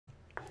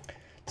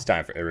It's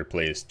time for Ever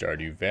Play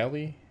Stardew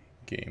Valley,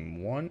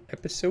 Game 1,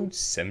 Episode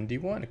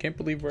 71. I can't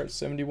believe we're at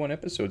 71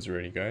 episodes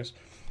already, guys.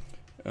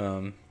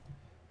 My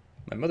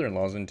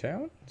mother-in-law's in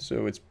town,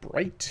 so it's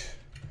bright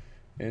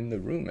in the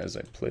room as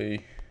I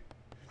play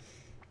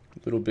a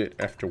little bit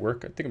after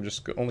work. I think I'm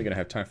just only going to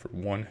have time for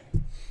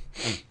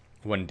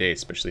one day,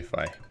 especially if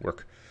I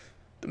work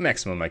the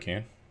maximum I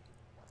can.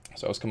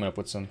 So I was coming up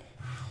with some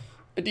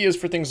ideas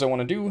for things I want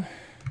to do,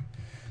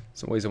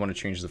 some ways I want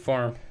to change the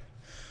farm.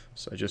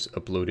 So I just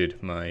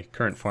uploaded my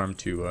current farm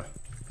to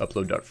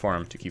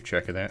upload.farm to keep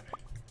track of that.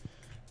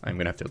 I'm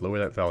going to have to lower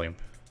that volume.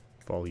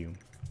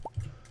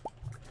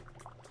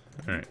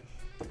 Alright.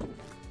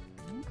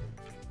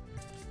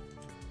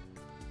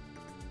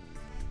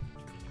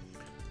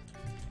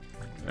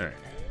 Alright.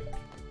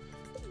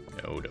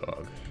 No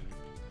dog.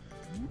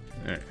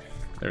 Alright.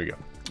 There we go.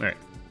 Alright.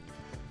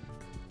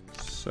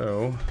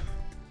 So,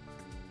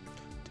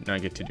 did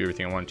not get to do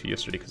everything I wanted to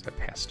yesterday because I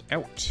passed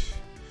out.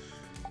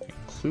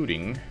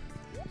 Including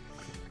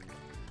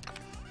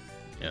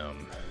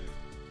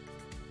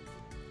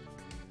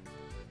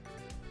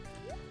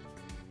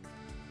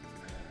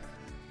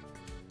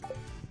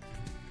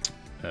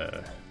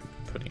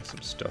putting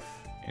some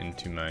stuff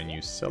into my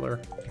new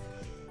cellar.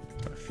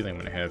 I have a feeling I'm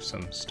going to have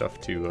some stuff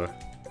to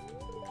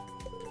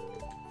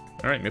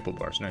alright, maple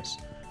bars, nice.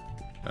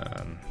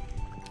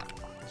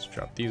 Let's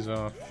drop these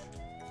off.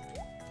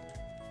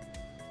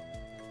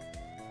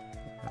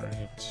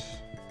 Alright.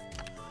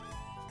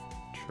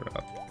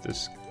 Drop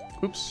this.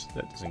 Oops,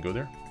 that doesn't go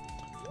there.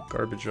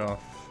 Garbage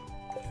off.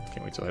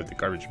 Can't wait till I have the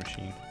garbage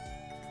machine.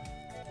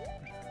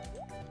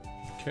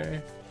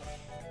 Okay.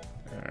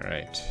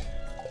 Alright.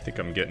 I think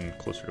I'm getting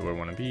closer to where I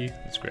want to be.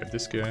 Let's grab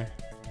this guy.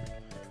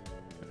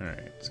 Alright,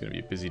 it's going to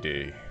be a busy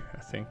day, I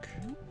think.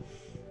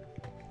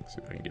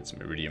 See if I can get some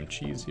iridium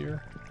cheese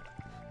here.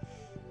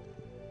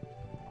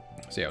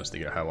 So yeah, I was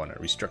thinking how I want to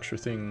restructure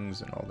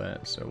things and all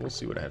that, so we'll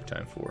see what I have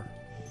time for.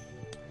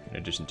 In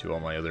addition to all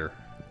my other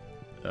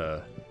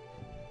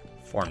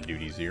farm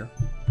duties here.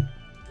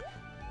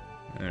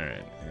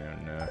 Alright,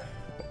 and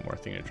one more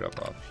thing to drop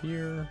off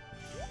here.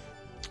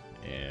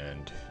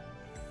 And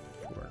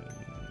for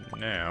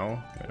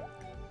now, I'm gonna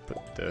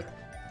put the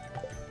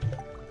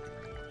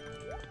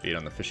bait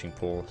on the fishing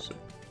pole so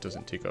it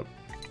doesn't take up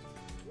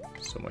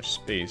so much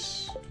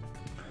space.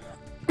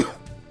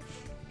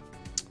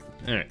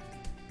 Alright.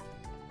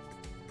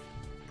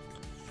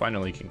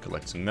 Finally can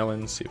collect some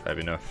melons, see if I have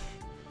enough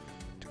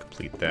to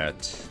complete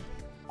that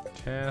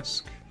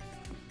task.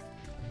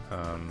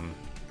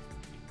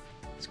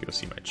 Let's go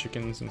see my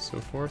chickens and so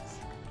forth.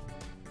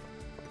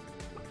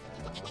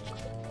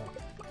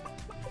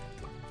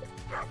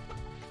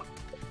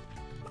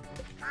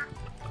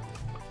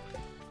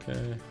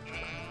 Okay.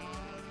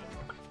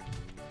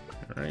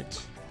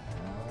 Alright.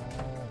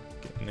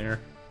 Getting there.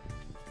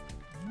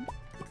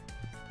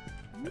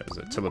 That was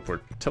a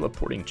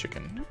teleporting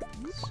chicken.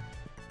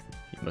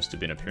 He must have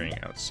been appearing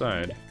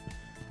outside,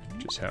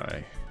 which is how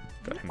I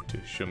got him to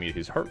show me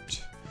his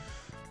heart.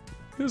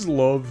 His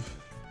love.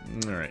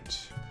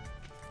 Alright.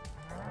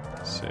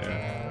 So,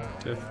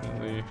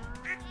 definitely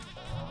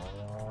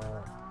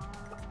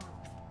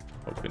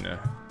hoping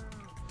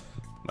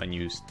my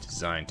new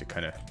design to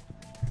kind of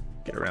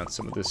get around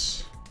some of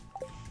this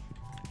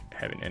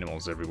having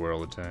animals everywhere all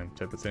the time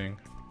type of thing.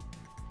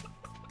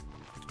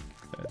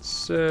 That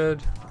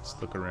said, let's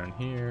look around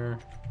here.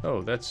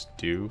 Oh, that's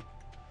dew.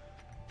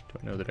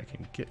 Don't know that I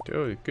can get to.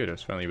 Oh, good. I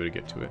was finally able to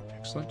get to it.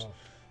 Excellent.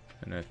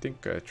 And I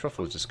think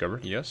truffle was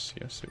discovered. Yes,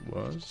 yes, it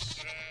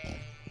was.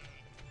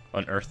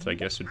 Unearthed, I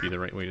guess, would be the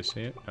right way to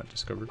say it. Not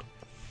discovered.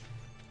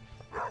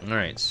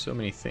 Alright, so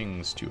many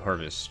things to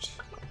harvest.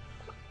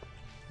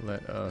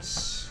 Let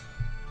us...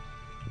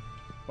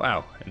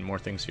 Wow, and more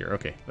things here.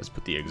 Okay, let's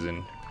put the eggs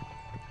in.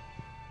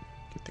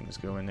 Get things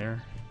going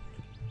there.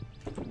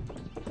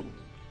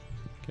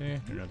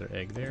 Okay, another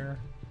egg there.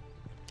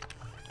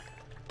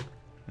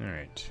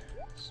 Alright,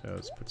 so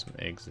let's put some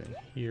eggs in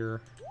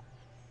here.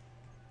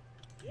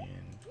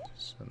 And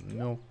some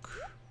milk.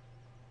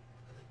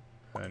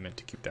 I meant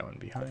to keep that one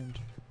behind.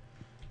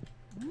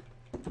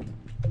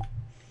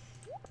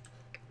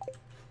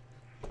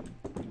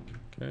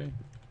 Okay.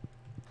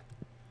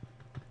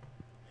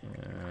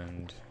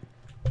 And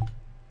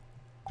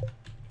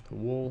the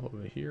wool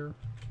over here.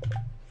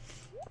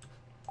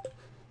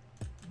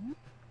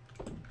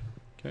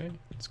 Okay,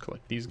 let's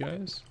collect these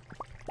guys.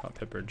 Hot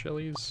pepper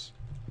jellies.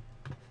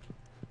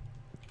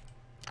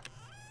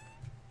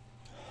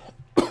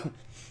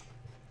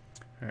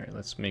 Alright,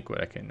 let's make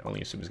what I can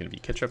only assume is going to be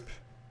ketchup,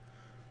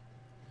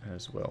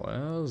 as well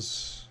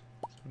as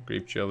some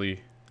grape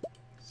jelly,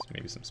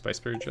 maybe some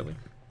spiceberry jelly.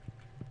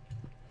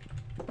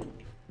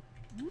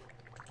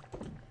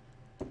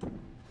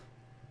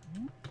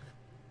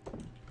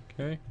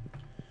 Okay,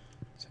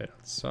 let's head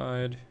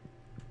outside.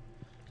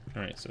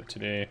 Alright, so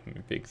today,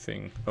 my big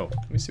thing... Oh,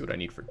 let me see what I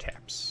need for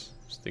taps.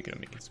 I was thinking of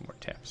making some more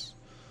taps.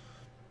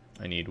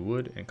 I need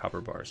wood and copper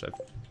bars.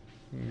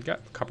 I've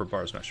got copper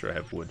bars, not sure I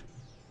have wood.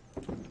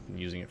 Been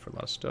using it for a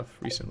lot of stuff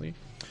recently.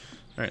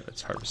 Alright,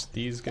 let's harvest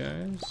these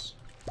guys.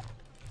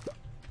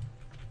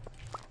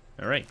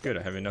 Alright, good.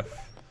 I have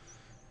enough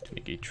to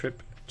make a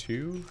trip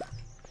to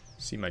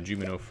see my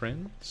Jumino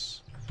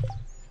friends.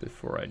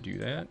 Before I do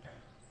that,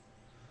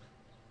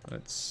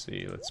 let's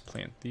see. Let's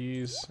plant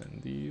these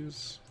and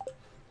these.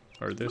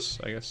 Or this,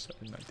 I guess.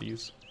 Not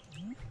these.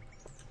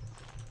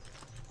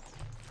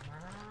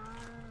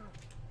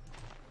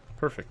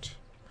 Perfect.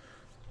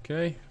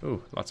 Okay.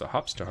 Oh, lots of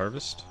hops to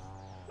harvest.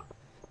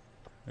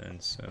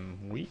 And some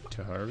wheat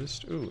to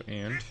harvest. Oh,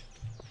 and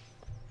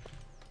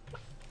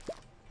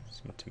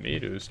some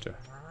tomatoes to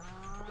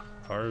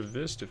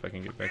harvest, if I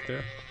can get back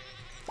there.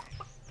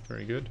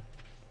 Very good.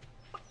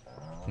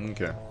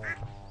 Okay.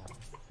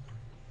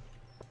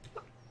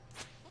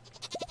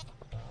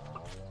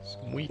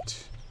 Some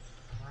wheat.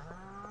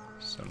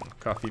 Some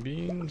coffee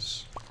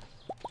beans.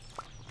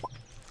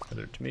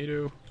 Another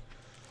tomato.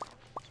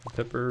 Some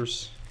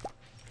peppers.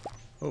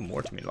 Oh,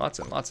 more tomato. Lots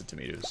and lots of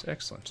tomatoes.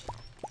 Excellent.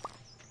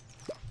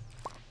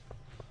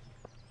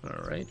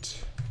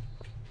 Alright.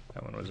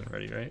 That one wasn't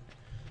ready, right?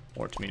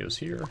 More tomatoes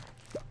here.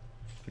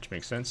 Which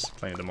makes sense.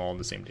 Planted them all on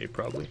the same day,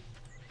 probably.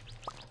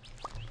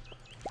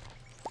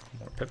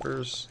 More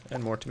peppers.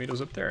 And more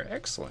tomatoes up there.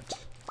 Excellent.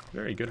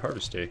 Very good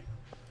harvest day.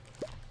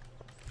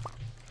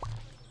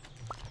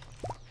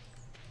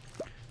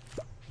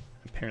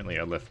 Apparently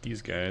I left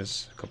these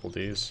guys a couple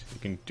days. You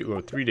can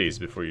do 3 days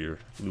before you're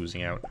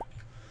losing out.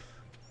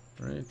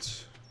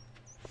 Right.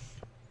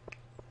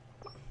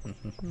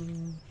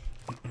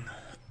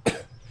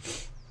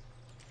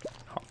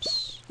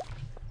 Hops.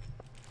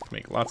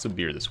 Make lots of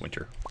beer this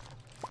winter.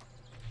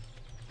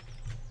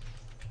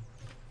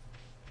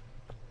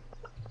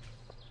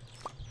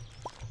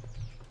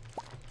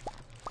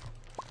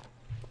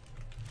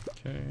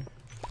 Okay.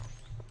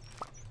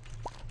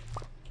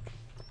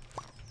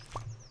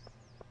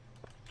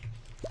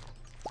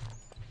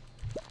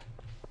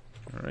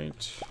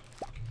 Alright.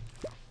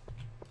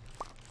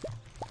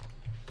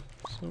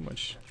 So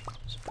much.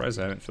 Surprised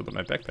I haven't filled up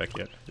my backpack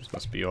yet. This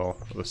must be all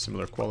of a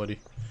similar quality.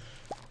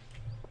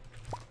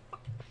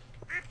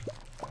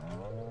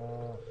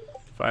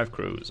 5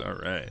 crows,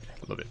 alright.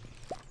 Love it.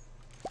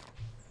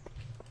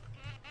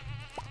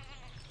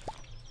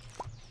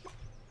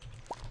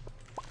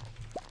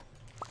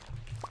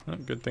 Oh,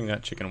 good thing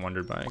that chicken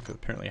wandered by, because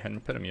apparently I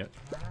hadn't pet him yet.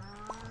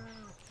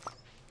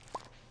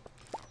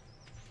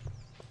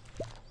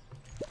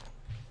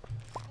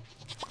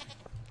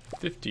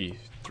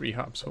 $53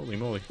 hops, holy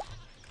moly.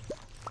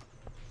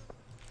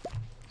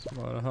 That's a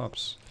lot of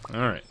hops.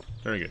 Alright,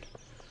 very good.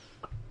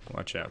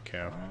 Watch out,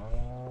 cow.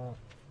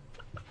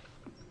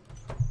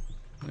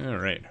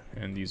 Alright,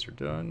 and these are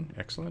done.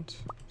 Excellent.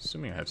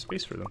 Assuming I have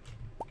space for them.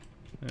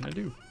 And I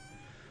do.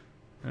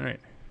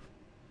 Alright.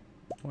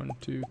 1,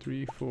 2,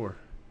 3, 4.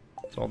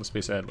 That's all the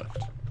space I had left.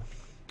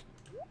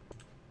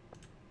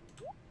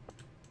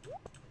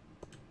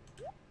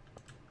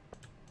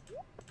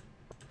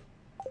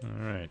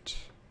 Alright.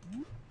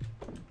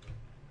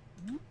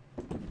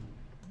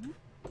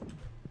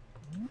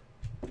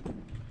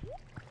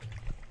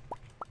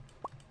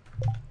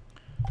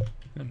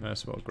 I might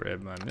as well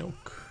grab my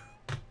milk.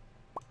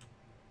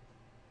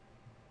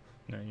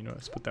 No, you know what,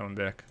 let's put that one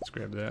back. Let's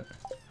grab that.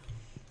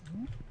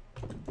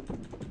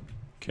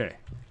 Okay.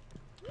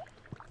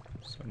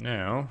 So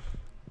now,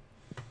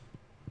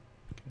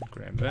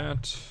 grab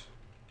that.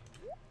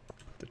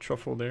 Put the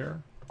truffle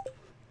there.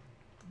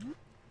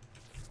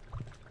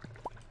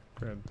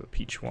 Grab the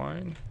peach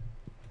wine.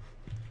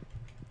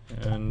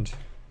 And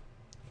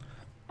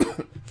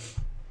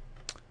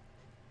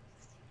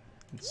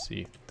let's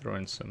see, throw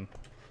in some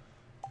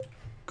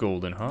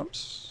golden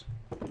hops.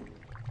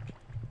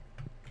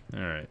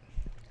 Alright.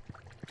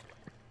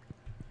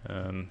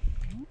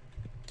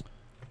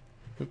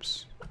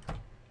 Oops.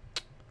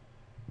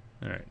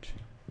 Alright.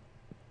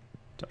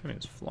 Time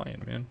is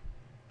flying, man.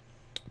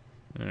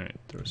 Alright,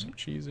 throw some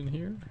cheese in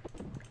here.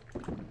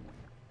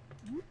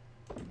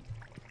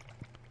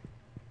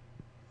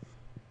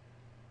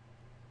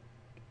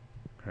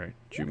 Alright,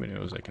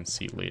 Juminos I can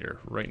see later.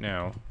 Right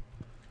now,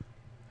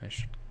 I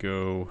should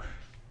go...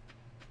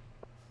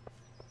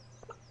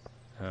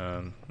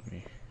 let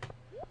me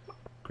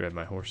grab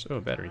my horse. Oh,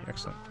 battery,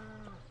 excellent.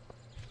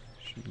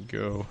 Should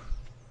go...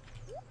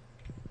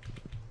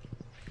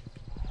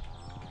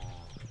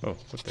 Oh,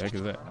 what the heck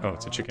is that? Oh,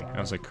 it's a chicken. I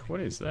was like,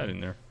 what is that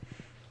in there?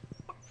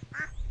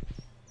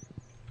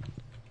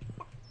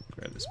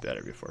 Grab this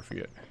battery before I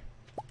forget.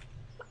 I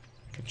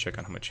can check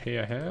on how much hay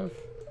I have.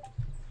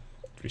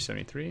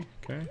 373,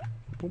 okay.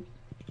 Boom.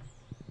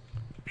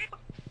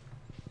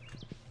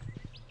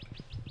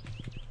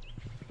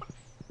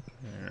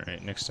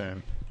 Alright, next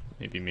time,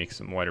 maybe make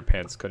some wider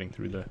paths cutting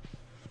through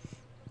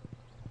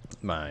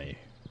my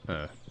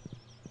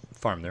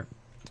farm there.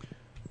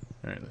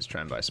 Alright, let's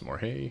try and buy some more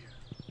hay.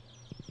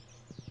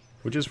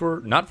 Which is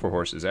not for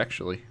horses,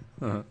 actually.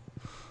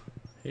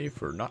 Hay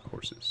for not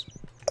horses.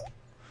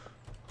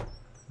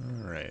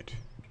 Alright.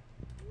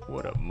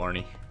 What up,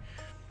 Marnie?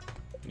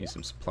 Need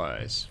some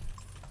supplies.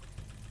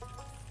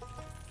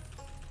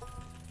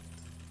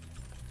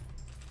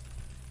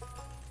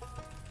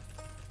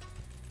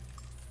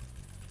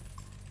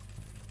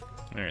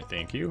 Alright,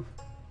 thank you.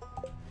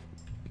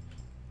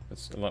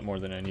 That's a lot more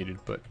than I needed,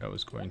 but I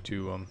was going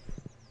to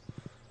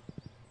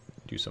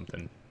do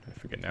something. I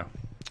forget now.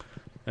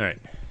 Alright.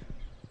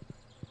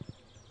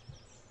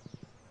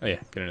 Oh yeah,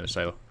 get another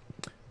silo.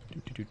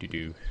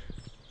 Do.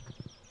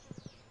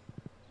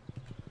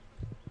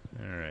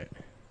 Alright.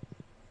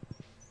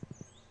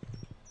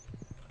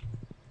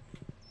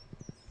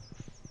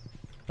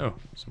 Oh,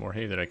 some more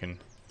hay that I can...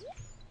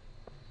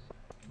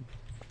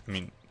 I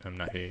mean, I'm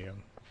not hay,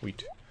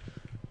 wheat.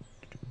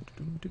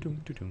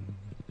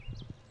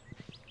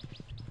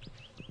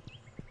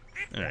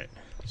 Alright,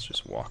 let's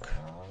just walk.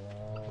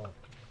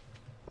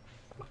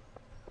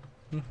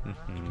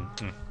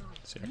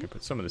 See, I can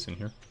put some of this in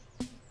here.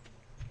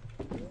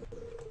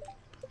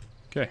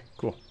 Okay,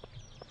 cool.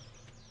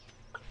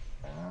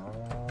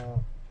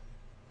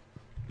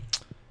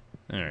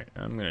 Alright,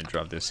 I'm gonna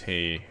drop this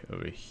hay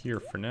over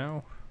here for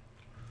now.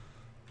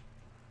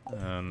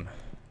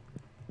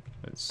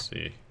 Let's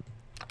see.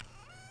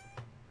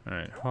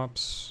 Alright,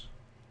 hops.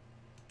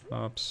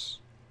 Hops.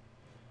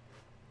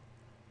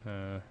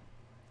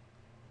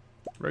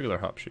 Regular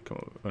hops should come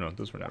over. Oh no,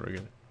 those were not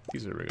regular.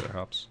 These are regular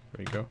hops.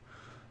 There you go.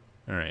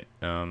 Alright,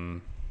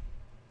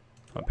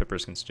 hot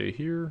peppers can stay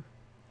here.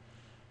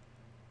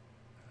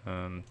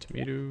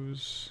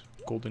 Tomatoes,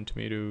 golden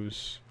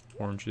tomatoes,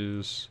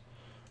 oranges,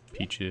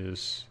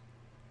 peaches.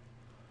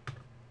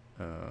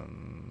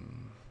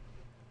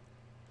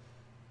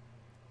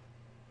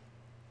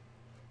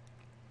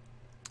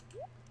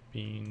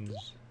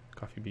 Beans,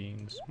 coffee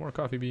beans, more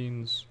coffee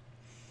beans.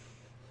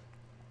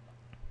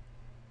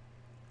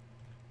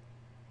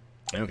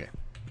 Okay.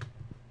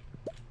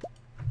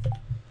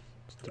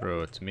 Let's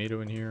throw a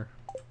tomato in here.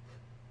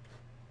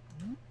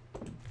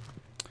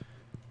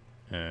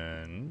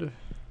 And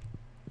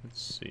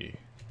let's see.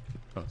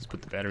 Oh, let's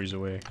put the batteries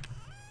away.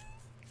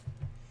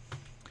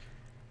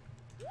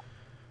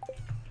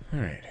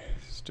 Alright,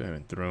 still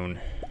haven't thrown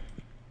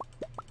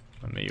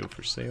my mayo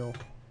for sale.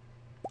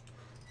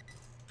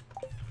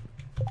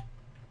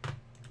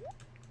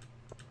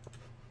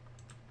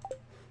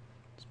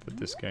 Let's put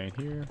this guy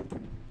in here.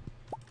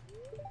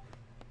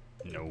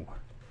 No.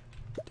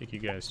 Take you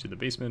guys to the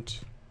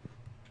basement.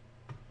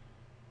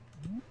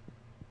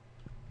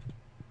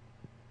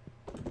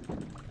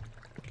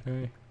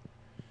 Okay.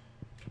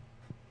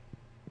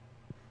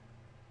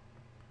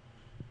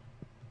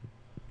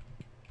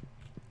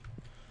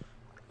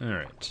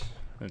 Alright,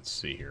 let's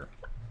see here.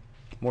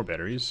 More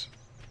batteries.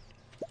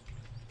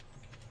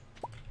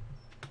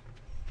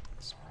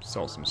 Let's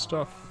sell some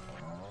stuff.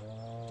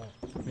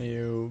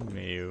 Mayo,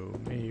 mayo,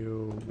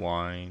 mayo,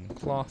 wine,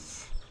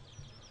 cloth.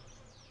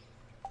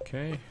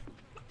 Okay.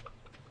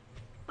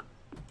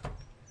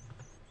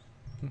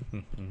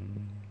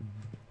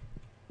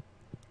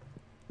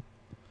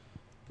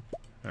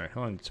 Alright,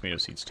 how long do tomato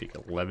seeds take?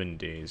 11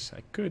 days.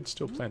 I could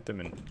still plant them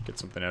and get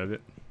something out of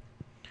it.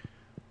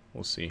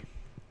 We'll see.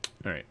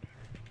 Alright.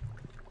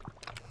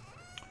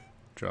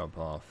 Drop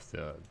off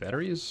the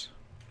batteries.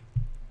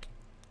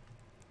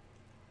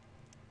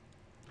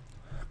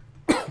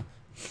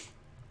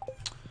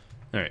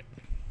 Alright.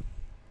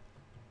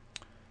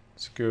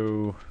 Let's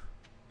go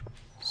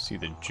see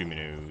the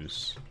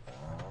Juminos.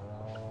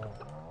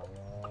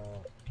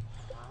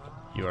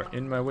 You are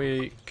in my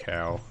way,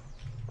 cow.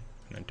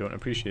 And I don't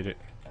appreciate it.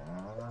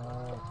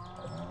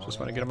 Just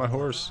want to get on my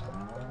horse.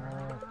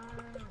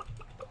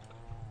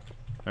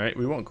 Alright,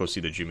 we won't go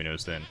see the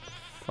Juminos then.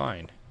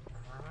 Fine.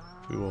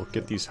 We will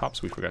get these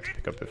hops we forgot to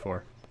pick up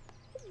before.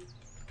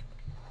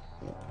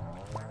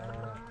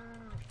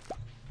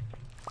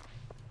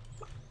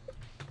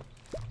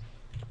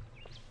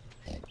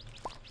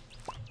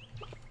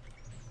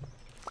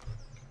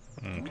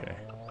 Okay.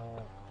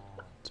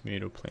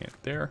 Tomato plant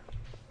there.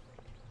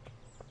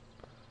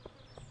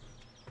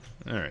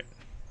 Alright.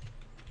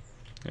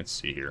 Let's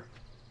see here.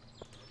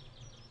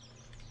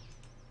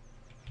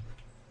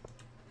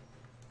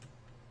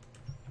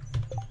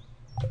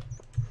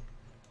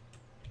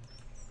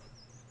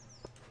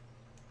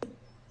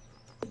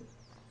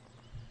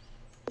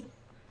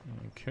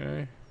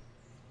 Okay.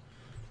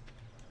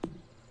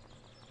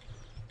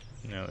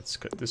 Now let's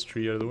cut this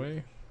tree out of the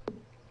way.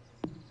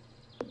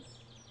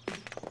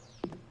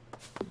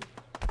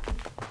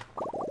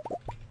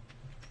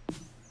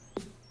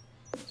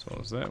 As well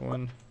as that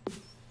one.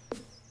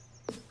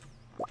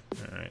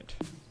 Alright.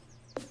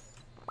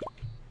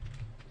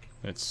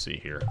 Let's see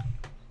here.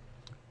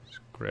 Just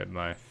grab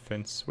my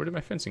fence. Where did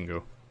my fencing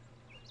go?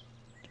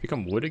 Did it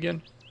become wood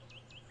again?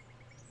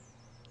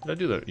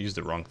 Did I use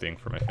the wrong thing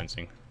for my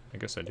fencing? I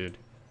guess I did.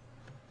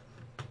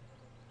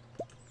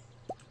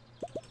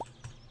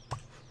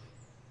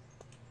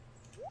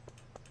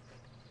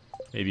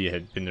 Maybe it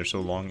had been there so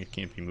long it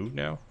can't be moved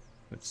now?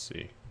 Let's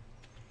see.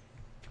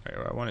 Alright,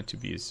 where I want it to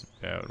be is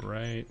about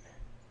right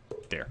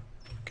there.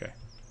 Okay.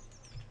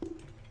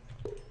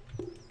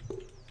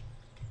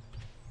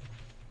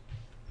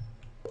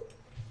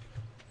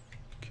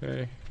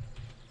 Okay.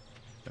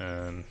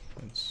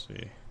 Let's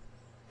see.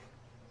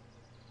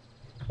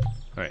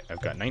 Alright,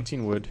 I've got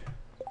 19 wood.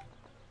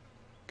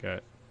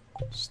 Got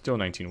Still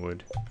 19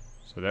 wood.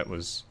 So that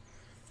was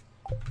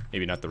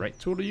maybe not the right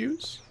tool to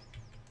use.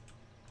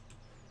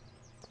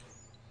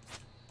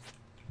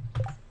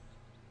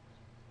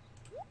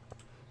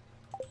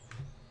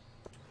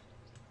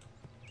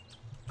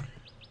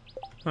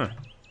 Huh.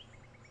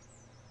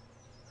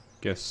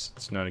 Guess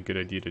it's not a good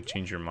idea to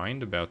change your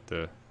mind about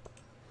the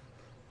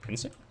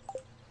fencing?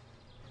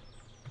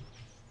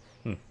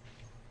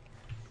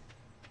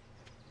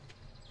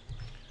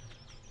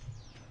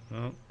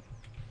 Well.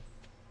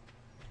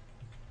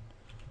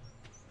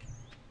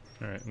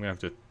 Alright, I'm gonna have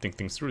to think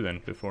things through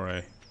then before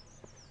I...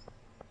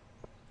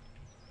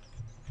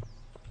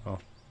 Oh,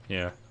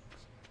 yeah.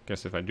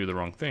 Guess if I do the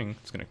wrong thing,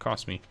 it's gonna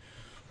cost me.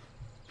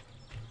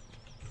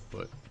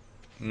 But,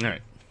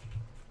 alright.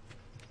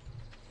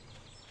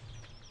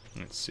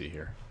 Let's see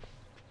here.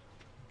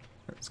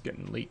 It's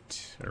getting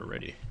late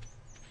already.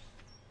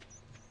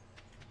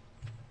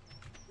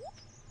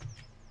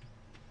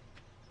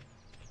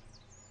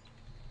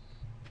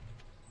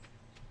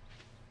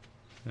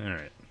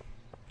 Alright.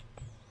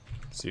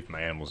 See if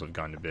my animals have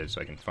gone to bed so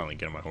I can finally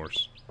get on my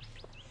horse.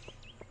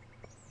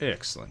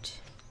 Excellent.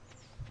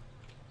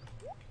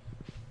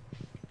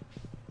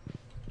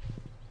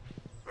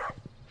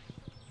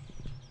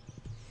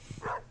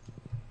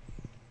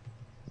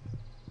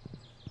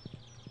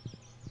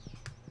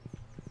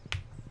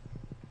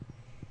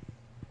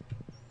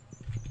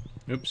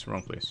 Oops,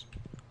 wrong place.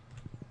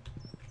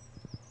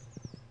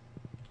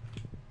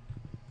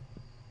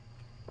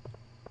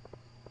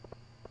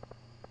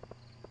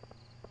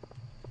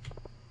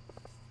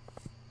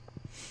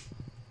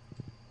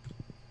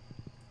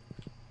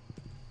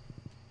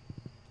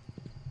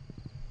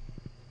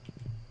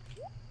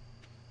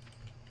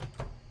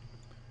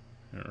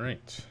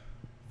 Alright.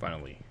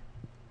 Finally.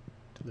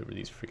 Deliver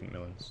these freaking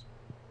melons.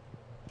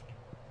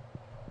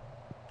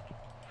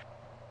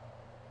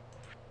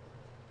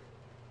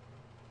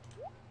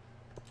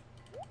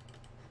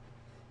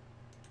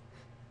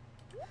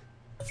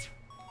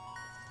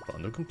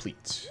 Bundle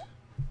complete.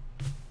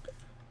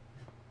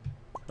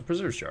 A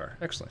preserve jar.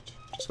 Excellent.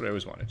 Just what I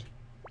always wanted.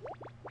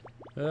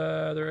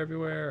 They're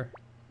everywhere.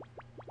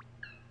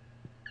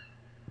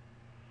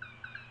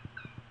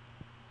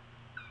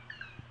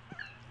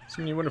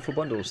 So many wonderful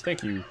bundles.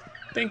 Thank you.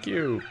 Thank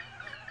you.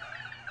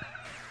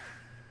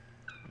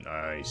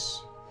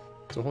 Nice.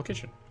 It's a whole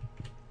kitchen.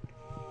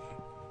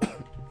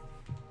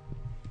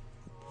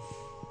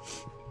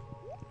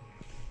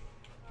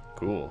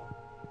 Cool.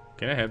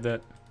 Can I have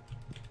that?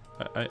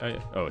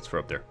 Oh, it's for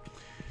up there.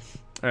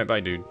 Alright, bye,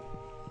 dude.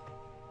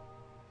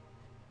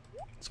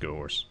 Let's go,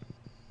 horse.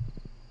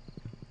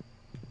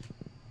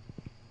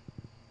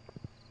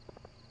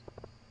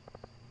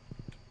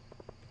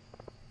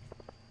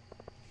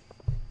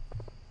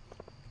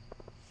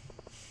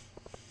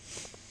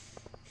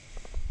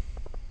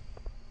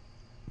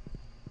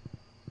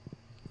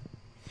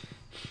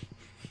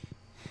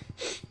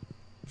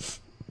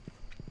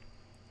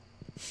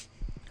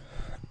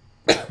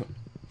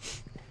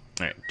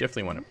 Alright,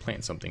 definitely want to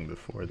plant something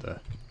before the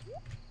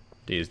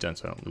day is done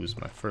so I don't lose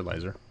my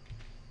fertilizer.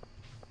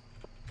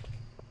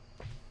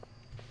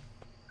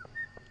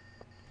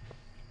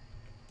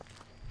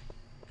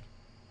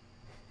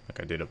 Like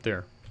I did up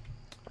there.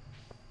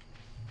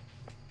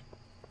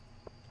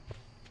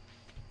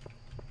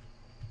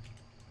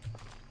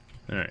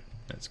 Alright,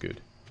 that's good.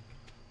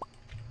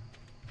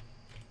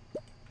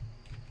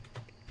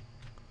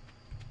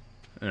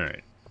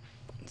 Alright,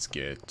 let's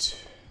get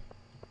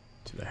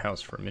to the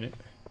house for a minute.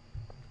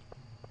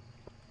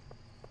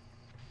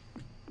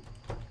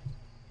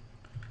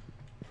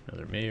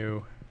 Another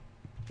mayo.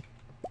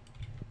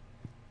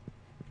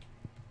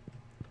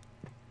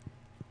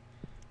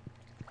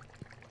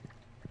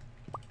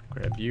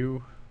 Grab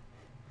you.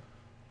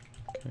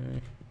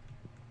 Okay.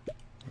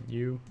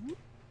 You.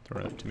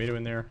 Throw another tomato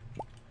in there.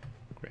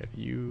 Grab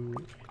you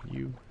and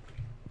you.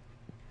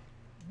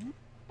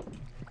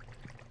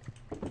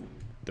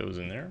 Those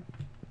in there.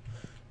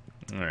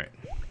 Alright.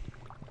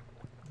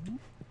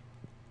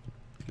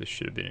 This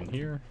should have been in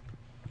here.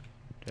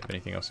 Do I have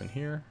anything else in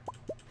here?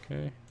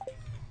 Okay.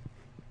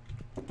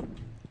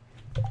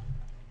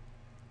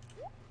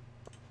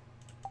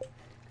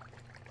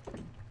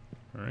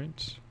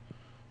 Alright.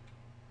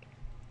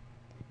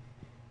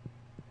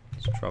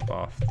 Let's drop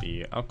off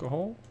the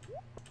alcohol.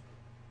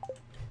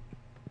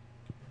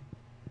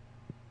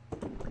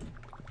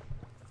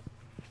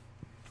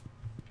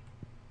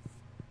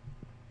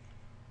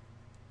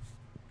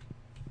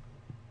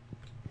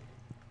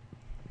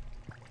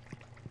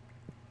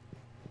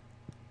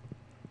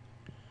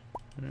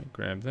 Alright,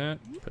 grab that,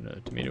 put a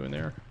tomato in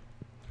there,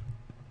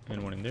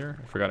 and one in there.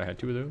 I forgot I had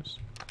two of those.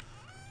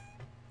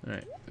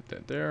 Alright, put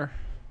that there.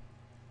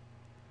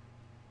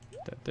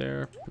 Put that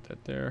there, put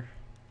that there,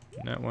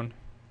 and that one.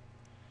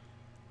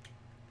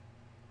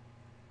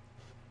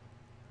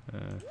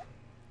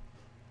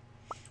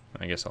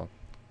 I guess I'll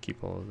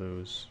keep all of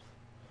those.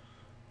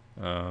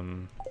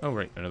 Oh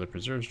right, another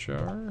preserves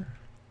jar.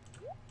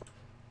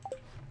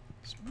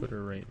 Let's put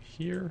her right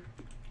here.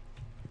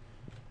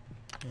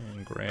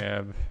 And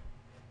grab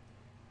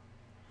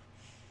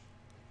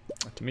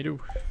A tomato.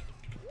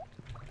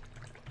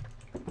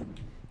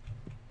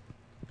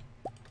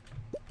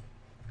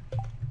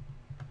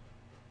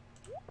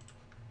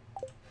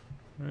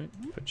 Alright,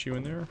 put you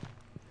in there.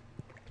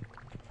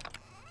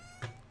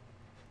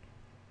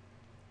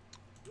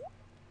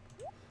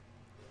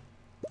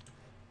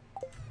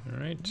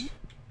 Alright.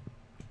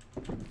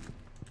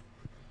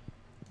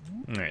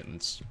 Alright,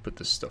 let's put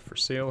this stuff for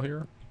sale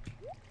here.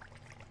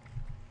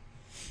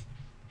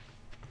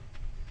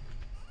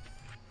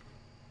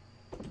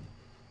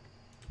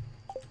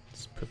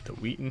 Let's put the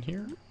wheat in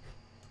here.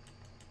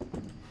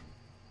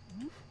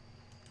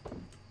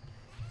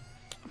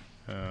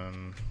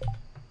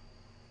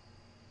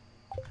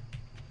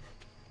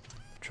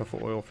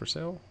 Truffle oil for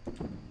sale.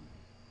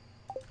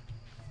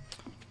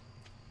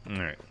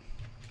 Alright.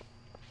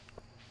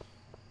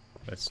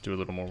 Let's do a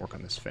little more work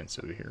on this fence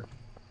over here.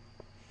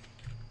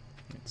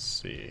 Let's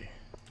see.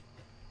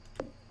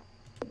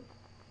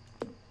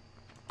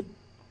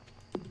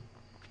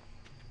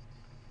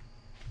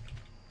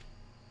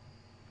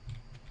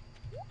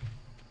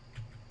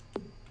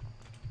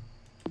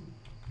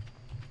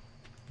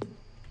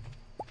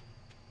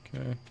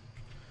 Okay. I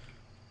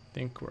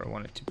think where I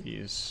want it to be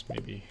is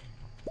maybe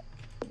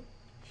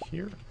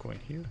here, going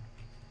here.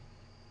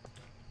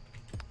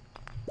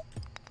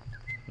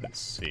 Let's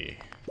see.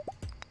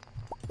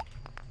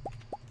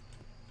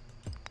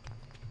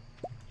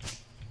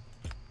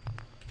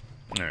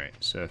 Alright,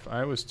 so if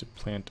I was to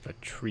plant a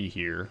tree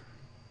here,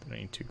 then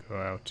I need to go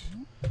out.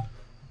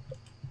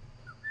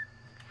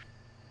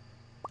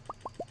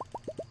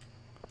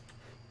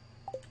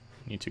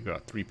 Need to go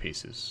out 3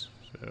 paces.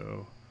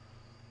 So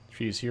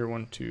trees here,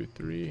 1, 2,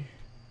 3.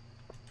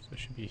 So it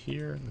should be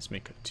here. Let's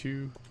make a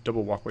 2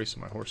 double walkway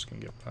so my horse can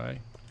get by.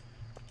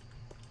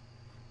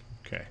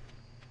 Okay.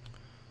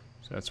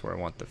 So that's where I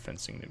want the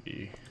fencing to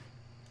be.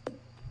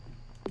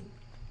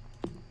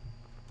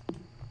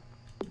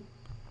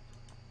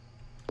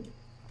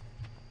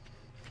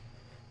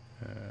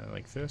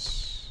 Like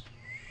this.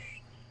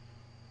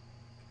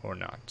 Or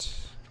not.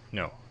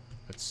 No.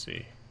 Let's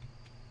see.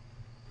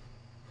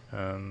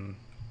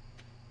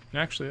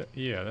 Actually,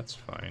 yeah, that's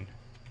fine.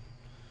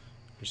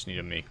 I just need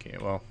to make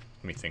it. Well,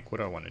 let me think. What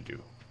do I want to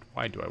do?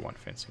 Why do I want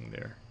fencing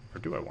there? Or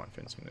do I want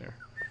fencing there?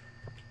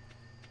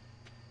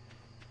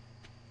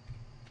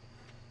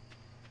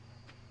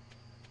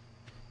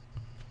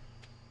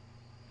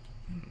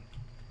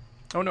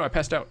 Oh no, I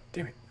passed out.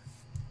 Damn it.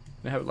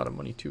 And I have a lot of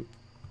money too.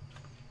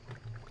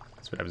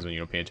 That's what happens when you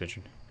don't pay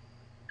attention.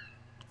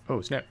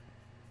 Oh, snap.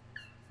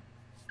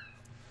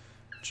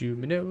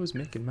 Jumino's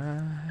making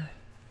my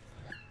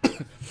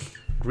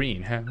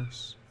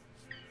greenhouse.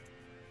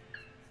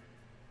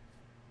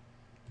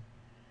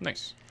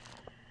 Nice.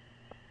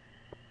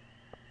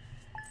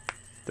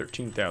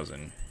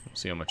 13,000. We'll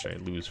see how much I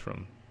lose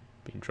from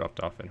being dropped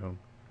off at home.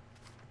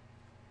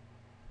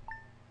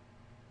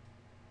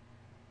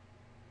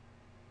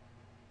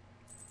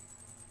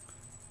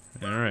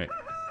 Alright.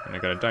 And I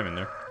got a diamond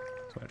there.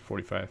 So I'm at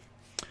 45.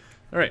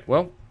 Alright,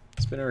 well,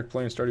 it's been Eric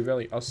playing Stardew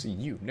Valley. I'll see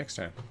you next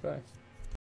time. Bye.